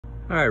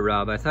All right,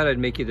 Rob, I thought I'd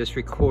make you this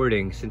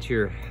recording since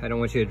I don't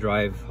want you to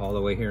drive all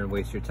the way here and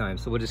waste your time.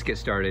 So we'll just get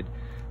started.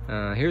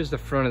 Here's the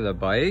front of the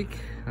bike.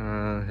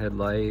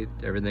 Headlight,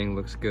 everything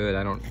looks good.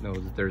 I don't know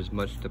that there's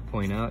much to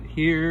point out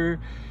here.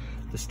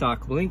 The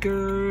stock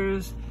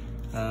blinkers,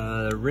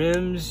 the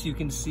rims, you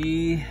can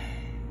see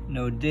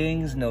no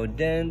dings, no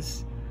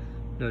dents,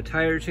 no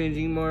tire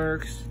changing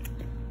marks.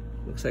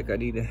 Looks like I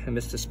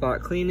missed a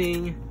spot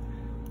cleaning.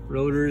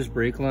 Rotors,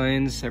 brake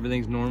lines,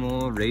 everything's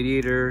normal.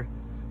 Radiator,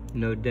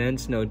 no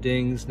dents, no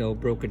dings, no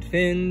broken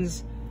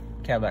fins.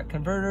 Cadillac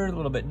converter, a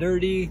little bit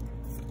dirty.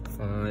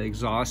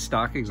 Exhaust,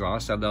 stock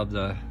exhaust. I love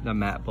the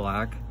matte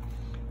black.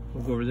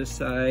 We'll go over this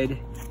side.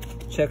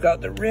 Check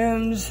out the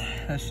rims.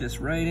 That's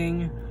just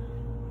writing.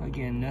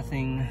 Again,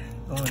 nothing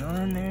going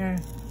on there.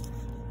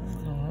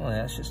 Oh,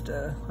 that's just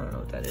I don't know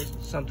what that is.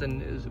 Something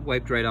is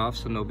wiped right off,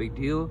 so no big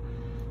deal.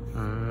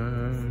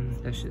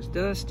 That's just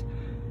dust.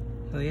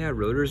 Oh yeah,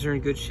 rotors are in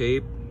good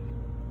shape.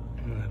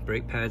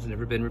 Brake pads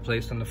never been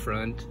replaced on the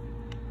front.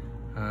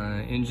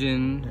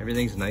 Engine,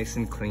 everything's nice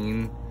and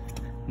clean.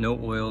 No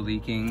oil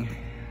leaking,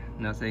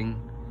 nothing.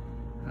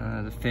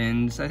 The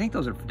fins, I think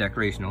those are for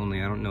decoration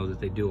only. I don't know that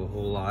they do a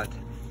whole lot.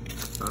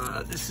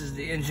 This is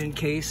the engine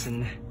case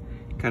and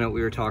kind of what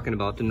we were talking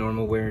about, the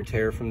normal wear and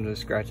tear from the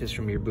scratches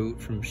from your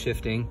boot from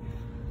shifting.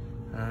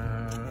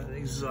 The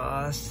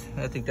exhaust,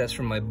 I think that's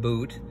from my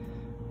boot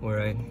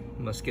where I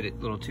must get it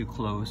a little too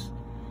close.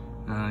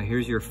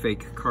 Here's your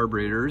fake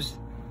carburetors.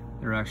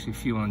 They're actually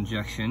fuel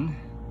injection.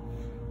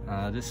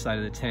 This side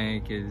of the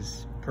tank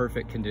is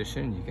perfect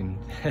condition. You can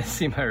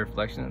see my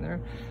reflection in there.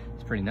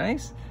 It's pretty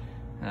nice.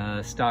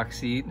 Stock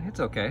seat, it's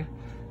okay.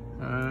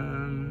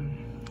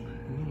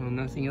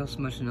 Nothing else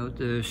much to note.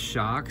 The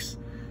shocks,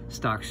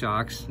 stock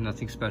shocks,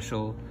 nothing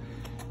special.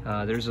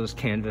 There's those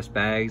canvas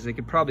bags. They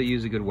could probably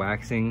use a good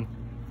waxing.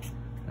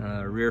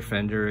 Rear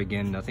fender,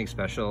 again, nothing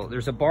special.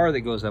 There's a bar that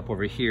goes up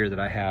over here that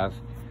I have.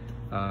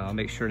 I'll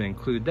make sure to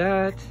include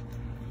that.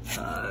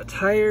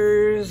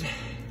 Tires,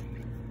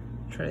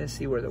 trying to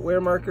see where the wear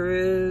marker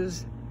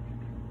is.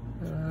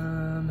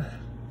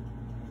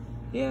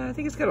 Yeah, I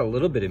think it's got a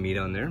little bit of meat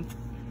on there.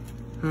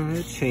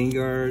 Chain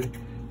guard,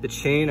 the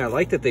chain, I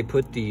like that they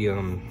put the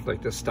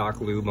like the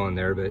stock lube on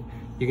there, but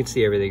you can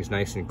see everything's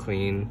nice and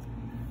clean.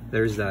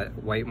 There's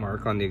that white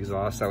mark on the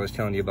exhaust I was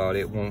telling you about.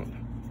 It won't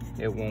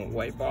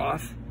wipe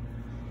off.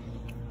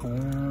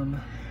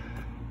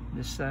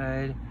 This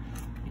side,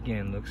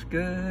 again, looks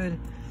good.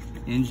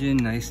 Engine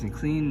nice and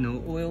clean,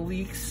 no oil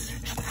leaks.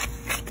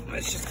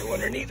 Let's just go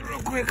underneath real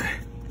quick.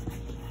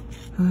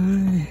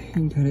 You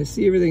can kind of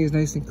see everything is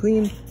nice and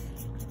clean.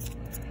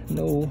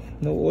 No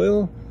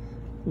oil.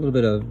 A little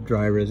bit of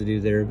dry residue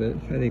there, but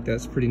I think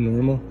that's pretty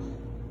normal.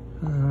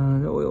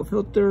 The oil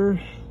filter.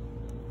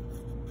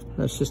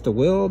 That's just a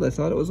weld. I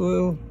thought it was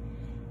oil.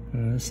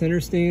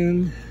 Center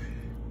stand.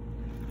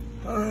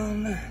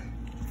 All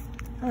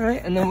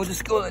right, and then we'll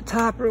just go to the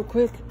top real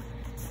quick.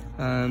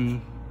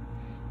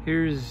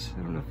 Here's,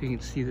 I don't know if you can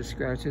see the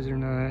scratches or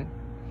not.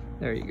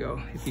 There you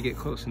go, if you get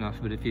close enough.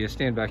 But if you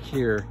stand back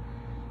here,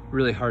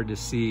 really hard to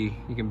see.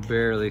 You can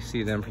barely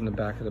see them from the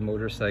back of the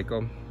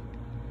motorcycle.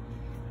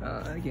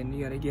 Again,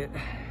 you gotta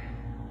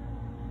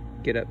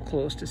get up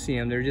close to see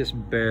them. They're just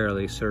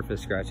barely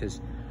surface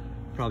scratches.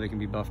 Probably can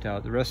be buffed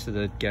out. The rest of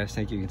the gas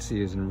tank you can see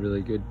is in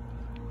really good.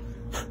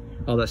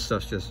 All that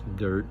stuff's just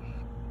dirt,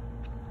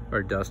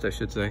 or dust, I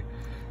should say.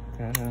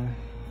 All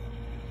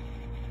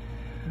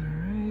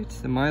right,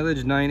 the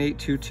mileage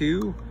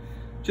 9822,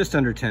 just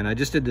under 10. I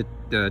just did the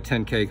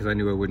 10K because I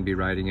knew I wouldn't be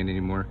riding it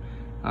anymore.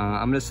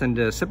 I'm gonna send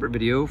a separate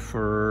video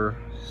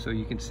so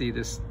you can see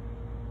this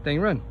thing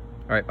run.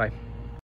 All right, bye.